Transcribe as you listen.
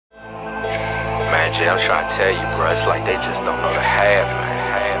Man, Jay, I'm trying to tell you, bro, it's like they just don't know the half,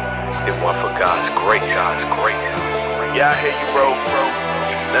 man. It one for God's grace, God's grace. Yeah, I hear you, bro.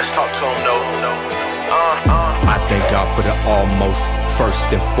 Let's talk to him, no. I thank God for the almost,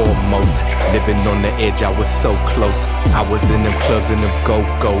 first and foremost. Living on the edge, I was so close. I was in them clubs and them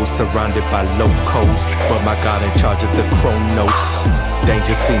go-go's, surrounded by locals, but my God in charge of the chronos.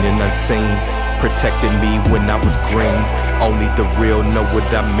 Danger seen and unseen, protected me when I was green. Only the real know what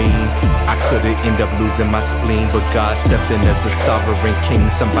I mean. I could've end up losing my spleen, but God stepped in as the sovereign king.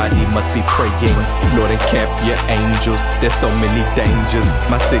 Somebody must be praying, Lord, encamp your angels. There's so many dangers.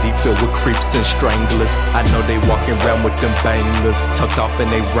 My city filled with creeps and stranglers. I know they walking around with them bangers, tucked off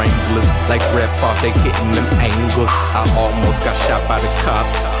in they Wranglers. Like Red Fox, they hitting them angles. I almost got shot by the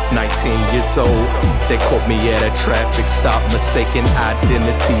cops, 19 years old. They caught me at a traffic stop, mistaken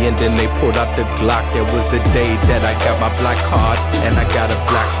identity, and then they pulled out the Glock. That was the day that I got my black card, and I got a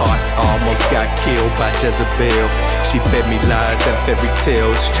black heart. I almost got killed by Jezebel. She fed me lies and fairy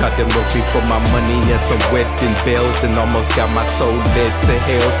tales, tried to milk me for my money and some wedding bells, and almost got my soul led to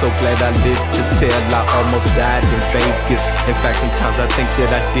hell. So glad I lived to tell. I almost died in Vegas. In fact, sometimes I think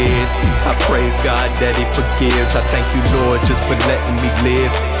that I did. I praise God that He forgives. I thank you, Lord, just for letting me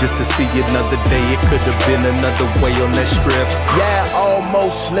live, just to see another day. It could have been another way on that strip. Yeah,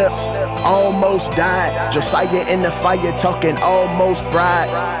 almost slipped, almost died. Josiah in the fire talking almost fried.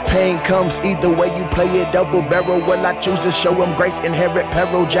 Pain comes either way you play it, double barrel. Will I choose to show him grace, inherit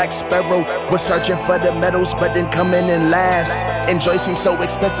peril? Jack Sparrow was searching for the medals, but then coming in last. Enjoy seems so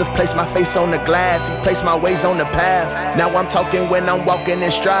expensive, place my face on the glass. He placed my ways on the path. Now I'm talking when I'm walking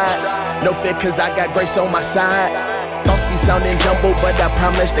in stride. No fear cause I got grace on my side. Thoughts be sounding jumbled, but I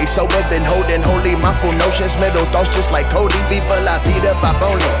promise they sober. Been holding holy, mindful notions, middle thoughts just like Cody. Viva la vida, Bob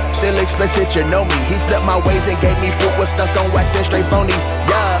only. Still explicit, you know me. He flipped my ways and gave me fruit, was stuck on wax and straight phony.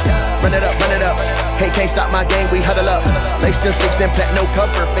 Yeah, run it up, run it up. Hey, can't stop my game, we huddle up. Laced and fixed and plant no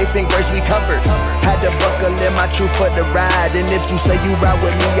cover. Faith and grace we covered. Had to buckle in my truth for the ride. And if you say you ride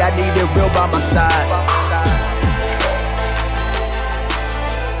with me, I need it real by my side.